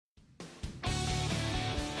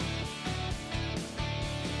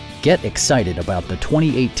Get excited about the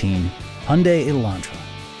 2018 Hyundai Elantra.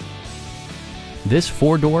 This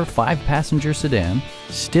four-door, five-passenger sedan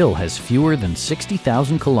still has fewer than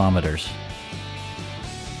 60,000 kilometers.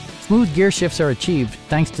 Smooth gear shifts are achieved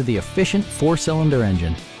thanks to the efficient four-cylinder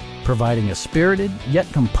engine, providing a spirited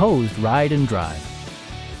yet composed ride and drive.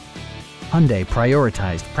 Hyundai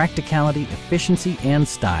prioritized practicality, efficiency, and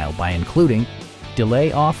style by including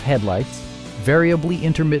delay-off headlights, variably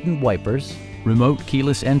intermittent wipers, remote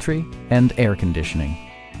keyless entry, and air conditioning.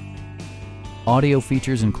 Audio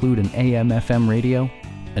features include an AM/FM radio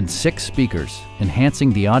and 6 speakers,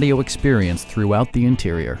 enhancing the audio experience throughout the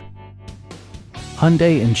interior.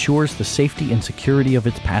 Hyundai ensures the safety and security of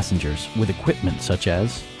its passengers with equipment such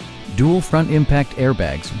as dual front impact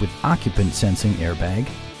airbags with occupant sensing airbag,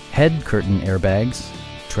 head curtain airbags,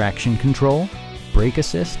 traction control, brake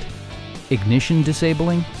assist, ignition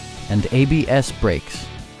disabling, and ABS brakes.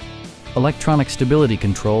 Electronic stability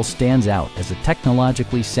control stands out as a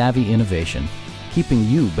technologically savvy innovation, keeping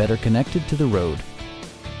you better connected to the road.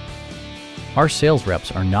 Our sales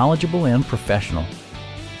reps are knowledgeable and professional.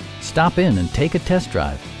 Stop in and take a test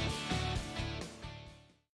drive.